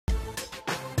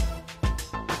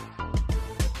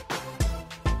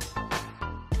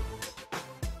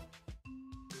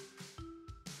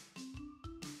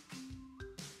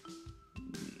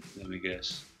me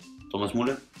guess. Thomas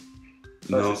Müller?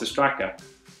 No. It's a striker.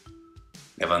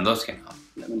 Lewandowski?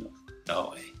 No. Lewandowski. No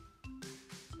way.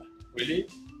 Really?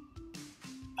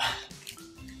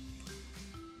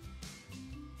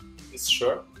 It's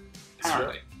sure?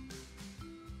 Apparently.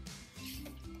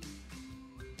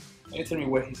 Can you tell me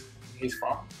where he's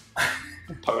from?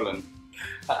 Poland.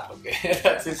 Ah, okay,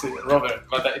 that's easy, Robert.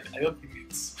 But I don't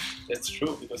think that's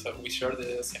true because we share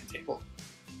the same table.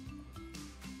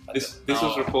 This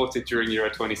was reported during Euro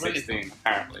 2016, Really?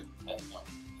 apparently. I don't know.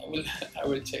 I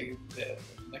will check it the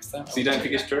next time. So you don't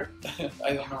think it's true?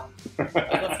 I don't know.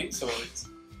 I don't think so. It's...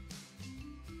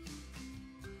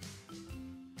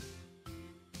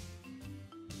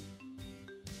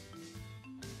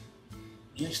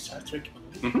 New Star Trek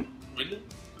movie? Mm-hmm. Really?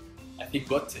 I think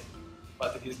got it,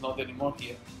 but he's not anymore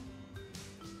here.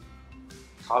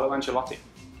 Carlo Ancelotti.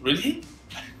 Really?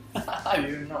 I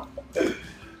didn't know.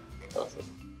 Also.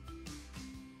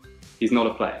 He's not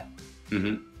a player.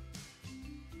 Mm-hmm.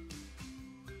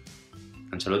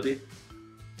 Ancelotti?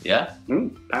 Yeah?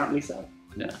 Apparently so.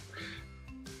 Yeah.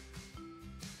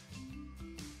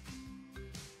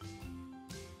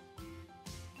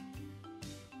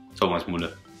 Thomas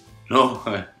Müller? No.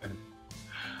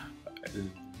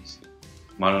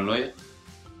 Manuel Neuer?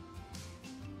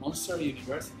 Monster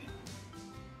University.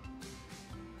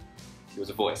 He was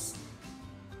a voice.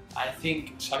 I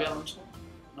think Xavi Alonso?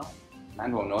 No?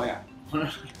 Manuel Neuer.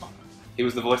 He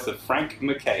was the voice of Frank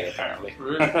McKay, apparently.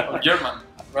 Really? Oh, German,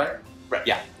 right? Right,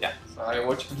 yeah, yeah. So I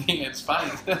watch it in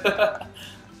Spanish.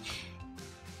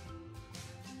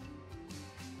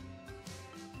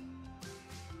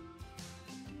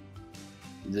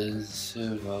 The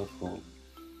Silver Phone.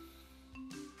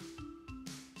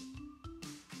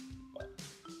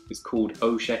 It's called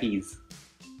Oh Shahiz.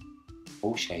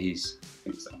 Oh, Shahiz. I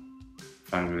think so.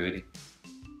 Frank Ribery.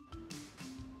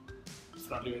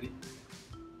 Frank Ribery.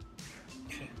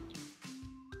 Okay.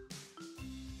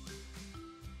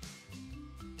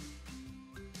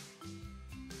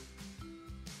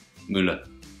 Müller.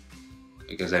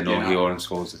 Because I know Yeah. he owns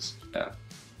horses. Yeah.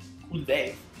 Cool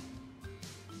Dave.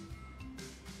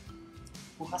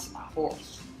 Who has a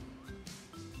horse?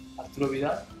 Arturo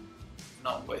Vidal?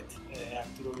 No, wait.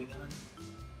 Arturo Vidal.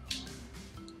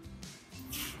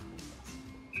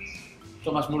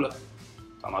 Thomas Müller.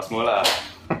 Thomas Müller.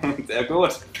 Sehr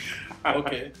gut.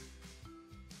 Okay.